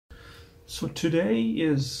So today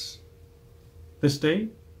is this day,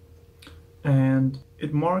 and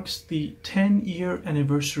it marks the 10-year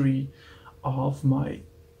anniversary of my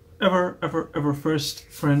ever first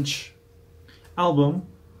French album,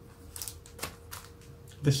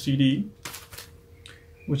 the CD,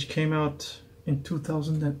 which came out in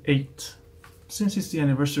 2008. Since it's the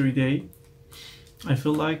anniversary day, I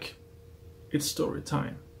feel like it's story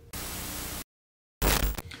time.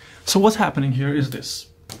 So what's happening here is this.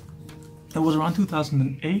 It was around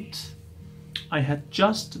 2008. I had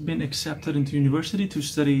just been accepted into university to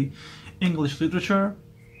study English literature,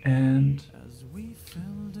 and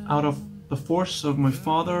out of the force of my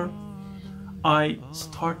father, I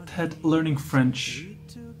started learning French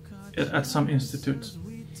at some institute.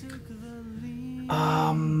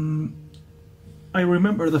 I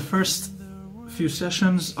remember the first few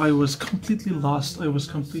sessions I was completely lost. I was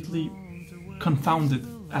completely confounded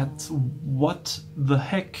at what the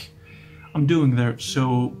heck I'm doing there.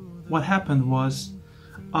 So what happened was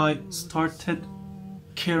I started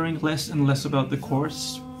caring less and less about the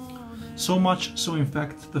course. So much so, in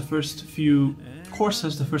fact, the first few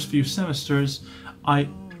courses, the first few semesters, I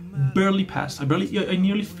barely passed. I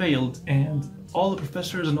nearly failed, and all the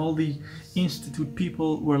professors and all the institute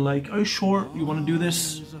people were like, "Are you sure you want to do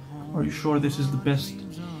this? Are you sure this is the best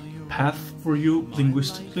path for you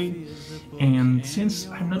linguistically?" And since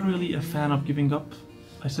I'm not really a fan of giving up,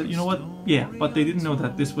 I said, you know what, yeah, but they didn't know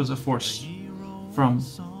that this was a force from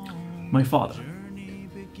my father.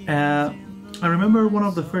 I remember one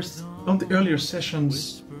of the earlier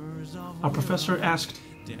sessions, our professor asked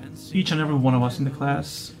each and every one of us in the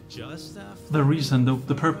class the reason,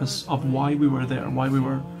 the purpose of why we were there, why we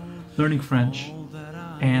were learning French.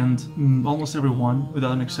 And almost everyone,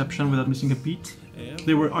 without an exception, without missing a beat,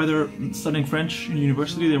 they were either studying French in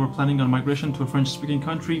university, they were planning on migration to a French-speaking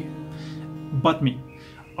country, but me.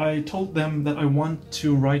 I told them that I want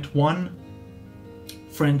to write one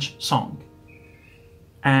French song,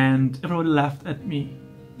 and everybody laughed at me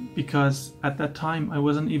because at that time I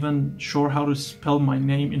wasn't even sure how to spell my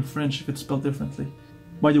name in French if it's spelled differently.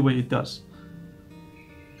 By the way, it does.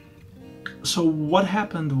 So what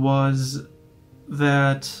happened was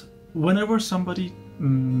that whenever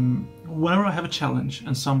I have a challenge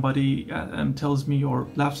and somebody tells me or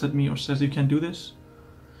laughs at me or says you can do this,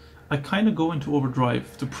 I kind of go into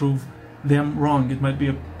overdrive to prove them wrong. It might be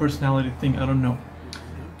a personality thing, I don't know.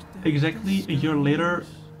 Exactly a year later,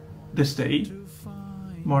 this day,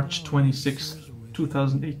 March 26th,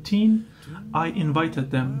 2018, I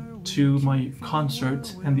invited them to my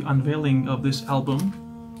concert and the unveiling of this album.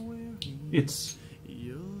 Its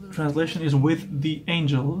translation is With the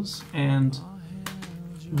Angels, and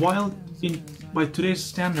while by today's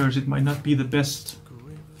standards it might not be the best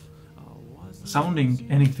sounding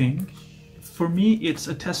anything, for me it's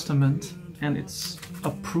a testament and it's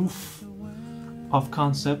a proof of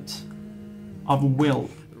concept, of will,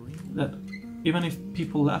 that even if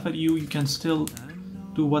people laugh at you, you can still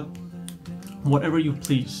do whatever you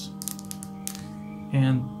please.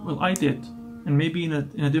 And well, I did, and maybe in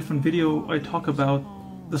a different video I talk about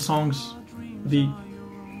the songs, the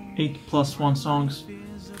 8+1 songs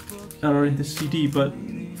that are in the CD, but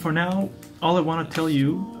for now all I want to tell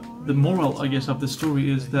you, the moral, I guess, of the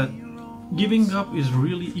story is that giving up is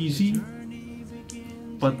really easy,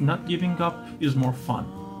 but not giving up is more fun.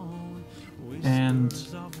 And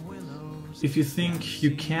if you think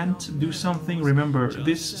you can't do something, remember,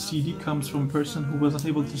 this CD comes from a person who wasn't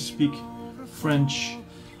able to speak French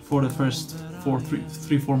for the first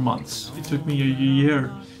 3-4 months. It took me a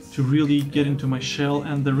year to really get into my shell,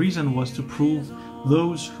 and the reason was to prove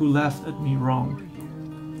those who laughed at me wrong.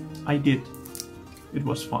 I did. It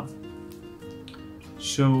was fun.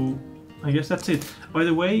 So I guess that's it. By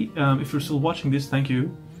the way, if you're still watching this, thank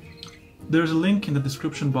you. There's a link in the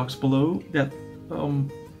description box below that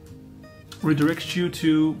redirects you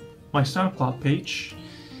to my SoundCloud page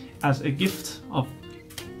as a gift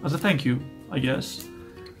as a thank you, I guess.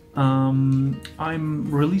 I'm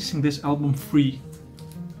releasing this album free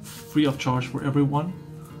of charge for everyone,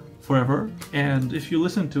 forever. And if you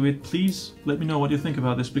listen to it, please let me know what you think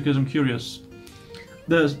about this, because I'm curious.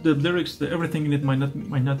 The lyrics, everything in it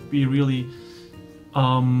might not be really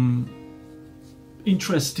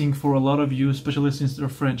interesting for a lot of you, especially since they're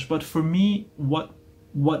French. But for me,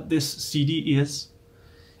 what this CD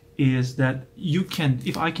is that you can,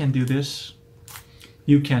 if I can do this,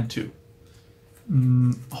 you can too.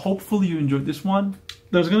 Hopefully you enjoyed this one.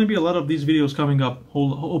 There's going to be a lot of these videos coming up,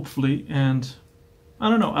 hopefully, and I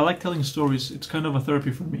don't know, I like telling stories. It's kind of a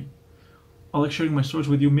therapy for me. I like sharing my stories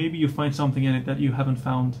with you. Maybe you find something in it that you haven't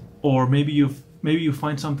found, or maybe you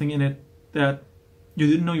find something in it that you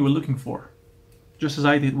didn't know you were looking for. Just as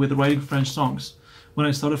I did with writing French songs. When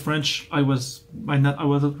I started French, I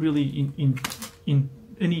wasn't really in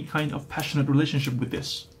any kind of passionate relationship with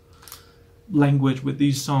this language, with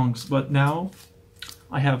these songs. But now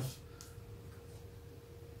I have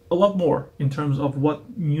a lot more in terms of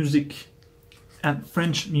what music and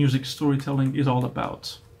French music storytelling is all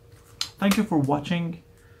about. Thank you for watching,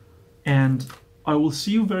 and I will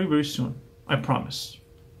see you very, very soon. I promise.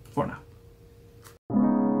 For now.